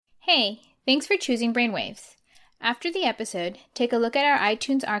Hey, thanks for choosing BrainWaves. After the episode, take a look at our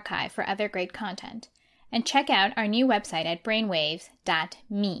iTunes archive for other great content, and check out our new website at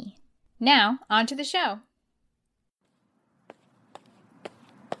brainwaves.me. Now, on to the show.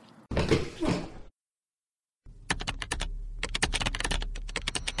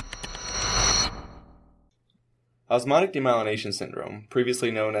 Osmotic demyelination syndrome,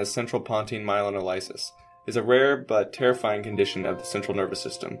 previously known as central pontine myelinolysis, is a rare but terrifying condition of the central nervous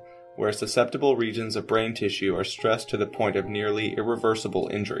system, where susceptible regions of brain tissue are stressed to the point of nearly irreversible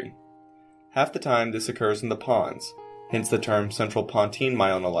injury. Half the time this occurs in the pons, hence the term central pontine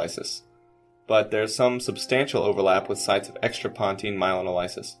myelinolysis, but there's some substantial overlap with sites of extrapontine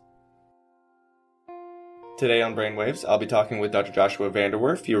myelinolysis. Today on BrainWaves, I'll be talking with Dr. Joshua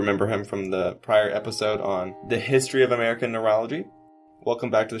Vanderwerf. You remember him from the prior episode on the history of American neurology.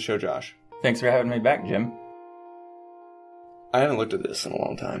 Welcome back to the show, Josh. Thanks for having me back, Jim. I haven't looked at this in a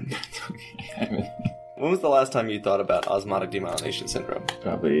long time. When was the last time you thought about osmotic demyelination syndrome?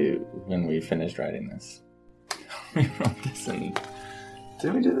 Probably when we finished writing this. We wrote this in...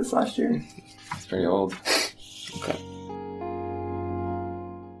 Did we do this last year? It's pretty old. Okay.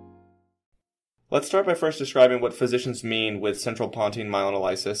 Let's start by first describing what physicians mean with central pontine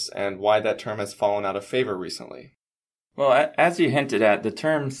myelinolysis and why that term has fallen out of favor recently. Well, as you hinted at, the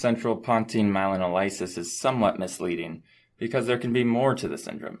term central pontine myelinolysis is somewhat misleading because there can be more to the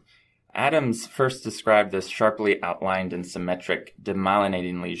syndrome. Adams first described this sharply outlined and symmetric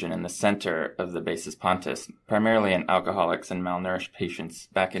demyelinating lesion in the center of the basis pontis, primarily in alcoholics and malnourished patients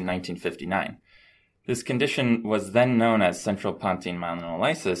back in 1959. This condition was then known as central pontine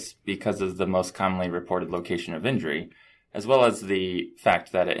myelinolysis because of the most commonly reported location of injury, as well as the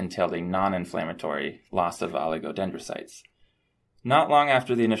fact that it entailed a non-inflammatory loss of oligodendrocytes. Not long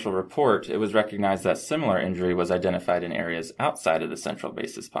after the initial report, it was recognized that similar injury was identified in areas outside of the central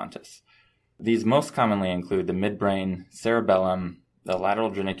basis pontis. These most commonly include the midbrain, cerebellum, the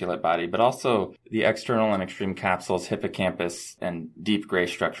lateral geniculate body, but also the external and extreme capsules, hippocampus, and deep gray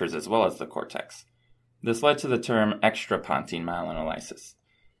structures, as well as the cortex. This led to the term extrapontine myelinolysis.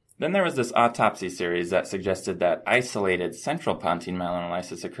 Then there was this autopsy series that suggested that isolated central pontine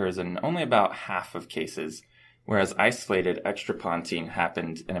myelinolysis occurs in only about half of cases, whereas isolated extrapontine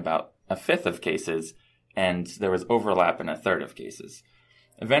happened in about a fifth of cases, and there was overlap in a third of cases.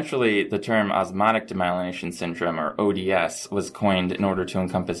 Eventually, the term osmotic demyelination syndrome, or ODS, was coined in order to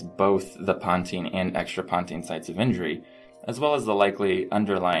encompass both the pontine and extrapontine sites of injury, as well as the likely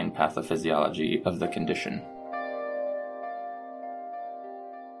underlying pathophysiology of the condition.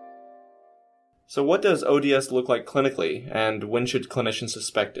 So what does ODS look like clinically, and when should clinicians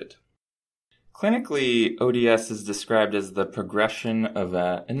suspect it? Clinically, ODS is described as the progression of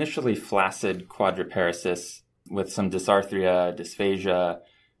an initially flaccid quadriparesis with some dysarthria, dysphagia,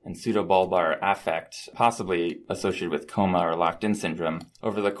 and pseudobulbar affect, possibly associated with coma or locked-in syndrome,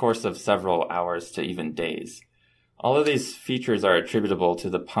 over the course of several hours to even days. All of these features are attributable to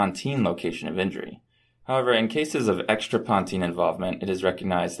the pontine location of injury. However, in cases of extrapontine involvement, it is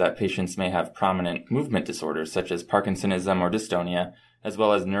recognized that patients may have prominent movement disorders such as Parkinsonism or dystonia, as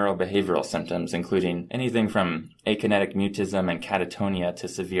well as neurobehavioral symptoms, including anything from akinetic mutism and catatonia to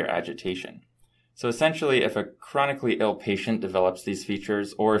severe agitation. So essentially, if a chronically ill patient develops these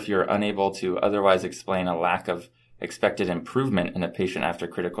features, or if you're unable to otherwise explain a lack of expected improvement in a patient after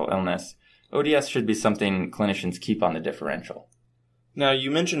critical illness, ODS should be something clinicians keep on the differential. Now,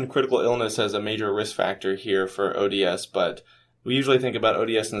 you mentioned critical illness as a major risk factor here for ODS, but we usually think about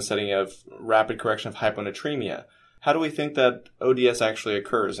ODS in the setting of rapid correction of hyponatremia. How do we think that ODS actually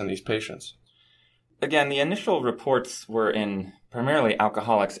occurs in these patients? Again, the initial reports were in primarily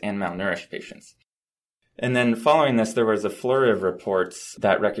alcoholics and malnourished patients. And then following this, there was a flurry of reports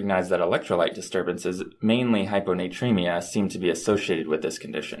that recognized that electrolyte disturbances, mainly hyponatremia, seemed to be associated with this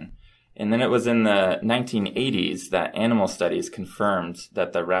condition. And then it was in the 1980s that animal studies confirmed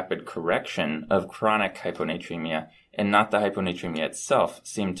that the rapid correction of chronic hyponatremia and not the hyponatremia itself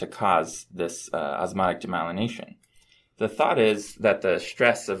seemed to cause this osmotic demyelination. The thought is that the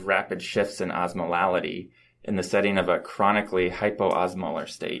stress of rapid shifts in osmolality in the setting of a chronically hypoosmolar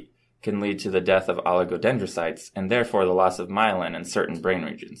state can lead to the death of oligodendrocytes and therefore the loss of myelin in certain brain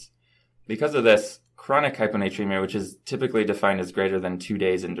regions. Because of this, chronic hyponatremia, which is typically defined as greater than 2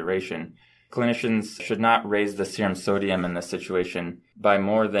 days in duration, clinicians should not raise the serum sodium in this situation by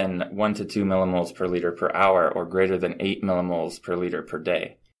more than 1 to 2 millimoles per liter per hour or greater than 8 millimoles per liter per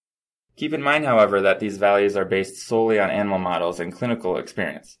day. Keep in mind, however, that these values are based solely on animal models and clinical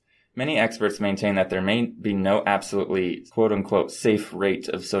experience. Many experts maintain that there may be no absolutely quote-unquote safe rate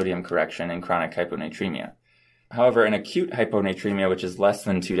of sodium correction in chronic hyponatremia. However, in acute hyponatremia, which is less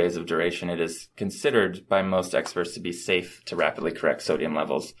than 2 days of duration, it is considered by most experts to be safe to rapidly correct sodium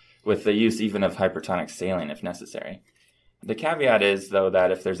levels, with the use even of hypertonic saline if necessary. The caveat is, though, that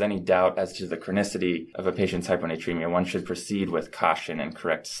if there's any doubt as to the chronicity of a patient's hyponatremia, one should proceed with caution and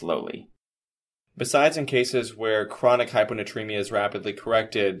correct slowly. Besides in cases where chronic hyponatremia is rapidly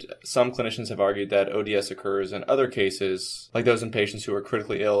corrected, some clinicians have argued that ODS occurs in other cases, like those in patients who are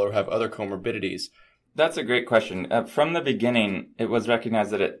critically ill or have other comorbidities. That's a great question. From the beginning, it was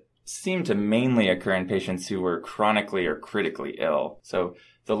recognized that it seemed to mainly occur in patients who were chronically or critically ill. So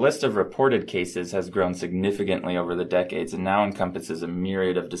the list of reported cases has grown significantly over the decades and now encompasses a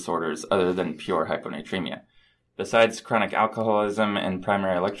myriad of disorders other than pure hyponatremia. Besides chronic alcoholism and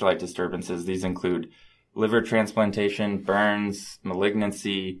primary electrolyte disturbances, these include liver transplantation, burns,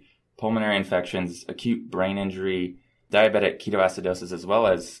 malignancy, pulmonary infections, acute brain injury, diabetic ketoacidosis, as well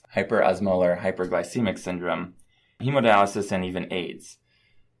as hyperosmolar hyperglycemic syndrome, hemodialysis, and even AIDS.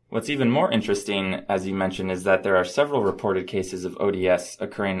 What's even more interesting, as you mentioned, is that there are several reported cases of ODS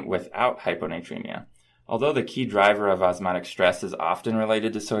occurring without hyponatremia. Although the key driver of osmotic stress is often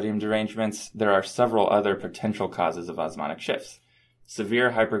related to sodium derangements, there are several other potential causes of osmotic shifts.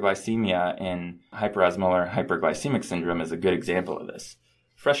 Severe hyperglycemia in hyperosmolar hyperglycemic syndrome is a good example of this.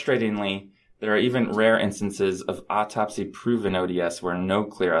 Frustratingly, there are even rare instances of autopsy-proven ODS where no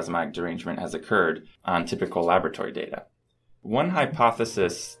clear osmotic derangement has occurred on typical laboratory data. One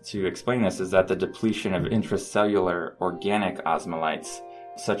hypothesis to explain this is that the depletion of intracellular organic osmolytes,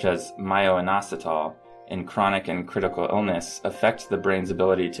 such as myoinositol, in chronic and critical illness affect the brain's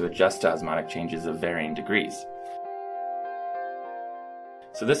ability to adjust to osmotic changes of varying degrees.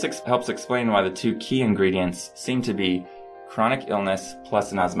 So this helps explain why the two key ingredients seem to be chronic illness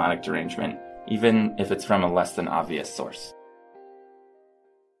plus an osmotic derangement, even if it's from a less than obvious source.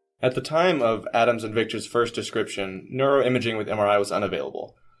 At the time of Adams and Victor's first description, neuroimaging with MRI was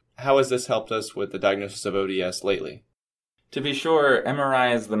unavailable. How has this helped us with the diagnosis of ODS lately? To be sure,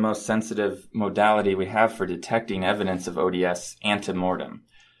 MRI is the most sensitive modality we have for detecting evidence of ODS ante-mortem.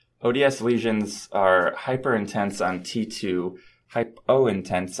 ODS lesions are hyperintense on T2,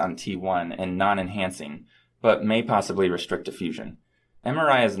 hypointense on T1, and non-enhancing, but may possibly restrict diffusion.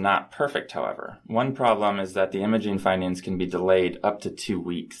 MRI is not perfect, however. One problem is that the imaging findings can be delayed up to 2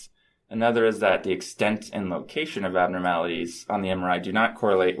 weeks. Another is that the extent and location of abnormalities on the MRI do not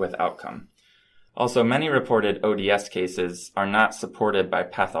correlate with outcome. Also, many reported ODS cases are not supported by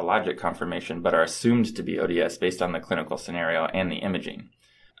pathologic confirmation, but are assumed to be ODS based on the clinical scenario and the imaging.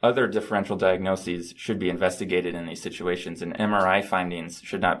 Other differential diagnoses should be investigated in these situations, and MRI findings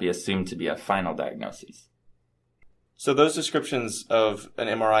should not be assumed to be a final diagnosis. So those descriptions of an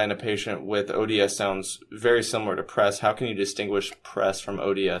MRI in a patient with ODS sounds very similar to PRES. How can you distinguish PRES from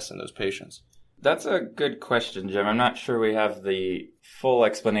ODS in those patients? That's a good question, Jim. I'm not sure we have the full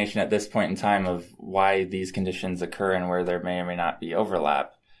explanation at this point in time of why these conditions occur and where there may or may not be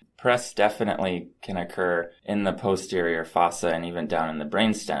overlap. PRES definitely can occur in the posterior fossa and even down in the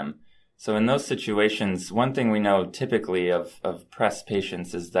brainstem. So in those situations, one thing we know typically of PRES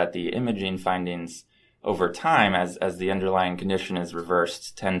patients is that the imaging findings over time, as the underlying condition is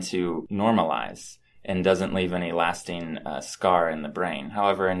reversed, tend to normalize and doesn't leave any lasting scar in the brain.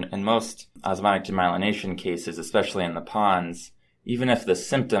 However, in most osmotic demyelination cases, especially in the PONS, even if the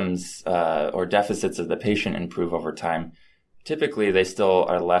symptoms or deficits of the patient improve over time, typically they still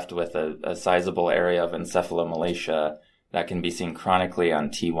are left with a sizable area of encephalomalacia that can be seen chronically on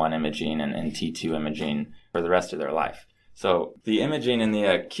T1 imaging and T2 imaging for the rest of their life. So the imaging in the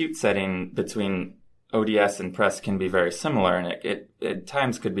acute setting between ODS and PRES can be very similar, and it at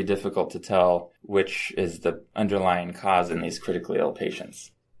times could be difficult to tell which is the underlying cause in these critically ill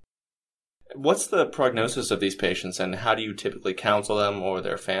patients. What's the prognosis of these patients, and how do you typically counsel them or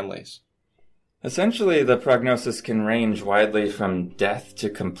their families? Essentially, the prognosis can range widely from death to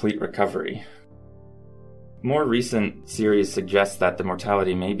complete recovery. More recent series suggest that the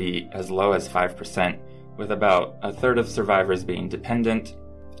mortality may be as low as 5%, with about a third of survivors being dependent,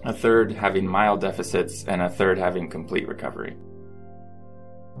 a third having mild deficits, and a third having complete recovery.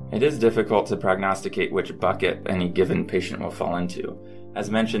 It is difficult to prognosticate which bucket any given patient will fall into. As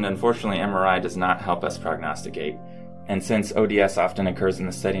mentioned, unfortunately, MRI does not help us prognosticate. And since ODS often occurs in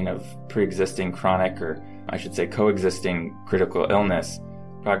the setting of pre-existing chronic, or I should say coexisting critical illness,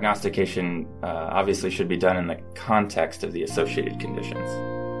 prognostication obviously should be done in the context of the associated conditions.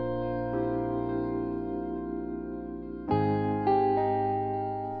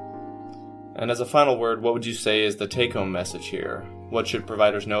 And as a final word, what would you say is the take-home message here? What should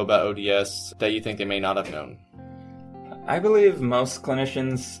providers know about ODS that you think they may not have known? I believe most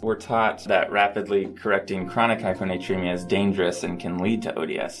clinicians were taught that rapidly correcting chronic hyponatremia is dangerous and can lead to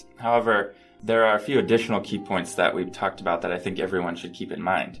ODS. However, there are a few additional key points that we've talked about that I think everyone should keep in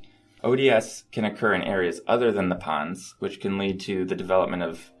mind. ODS can occur in areas other than the pons, which can lead to the development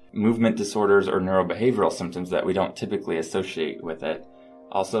of movement disorders or neurobehavioral symptoms that we don't typically associate with it.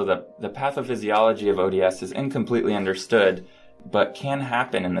 Also, the pathophysiology of ODS is incompletely understood, but can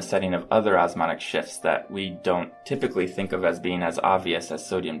happen in the setting of other osmotic shifts that we don't typically think of as being as obvious as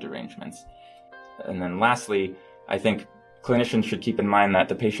sodium derangements. And then lastly, I think clinicians should keep in mind that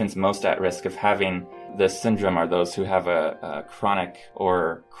the patients most at risk of having this syndrome are those who have a chronic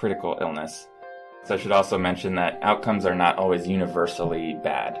or critical illness. So I should also mention that outcomes are not always universally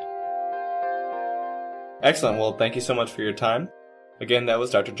bad. Excellent. Well, thank you so much for your time. Again, that was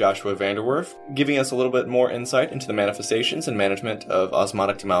Dr. Joshua Vanderwerf, giving us a little bit more insight into the manifestations and management of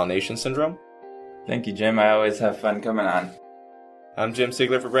osmotic demyelination syndrome. Thank you, Jim. I always have fun coming on. I'm Jim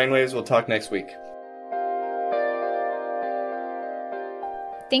Siegler for BrainWaves. We'll talk next week.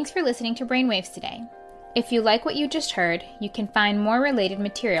 Thanks for listening to BrainWaves today. If you like what you just heard, you can find more related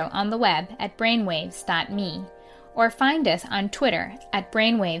material on the web at brainwaves.me or find us on Twitter at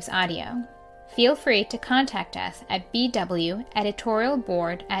brainwavesaudio. Feel free to contact us at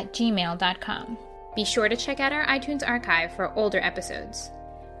bweditorialboard@gmail.com. Be sure to check out our iTunes archive for older episodes.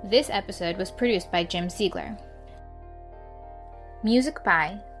 This episode was produced by Jim Siegler. Music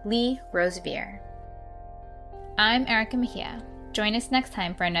by Lee Rosevere. I'm Erica Mejia. Join us next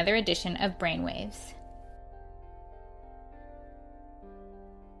time for another edition of Brainwaves.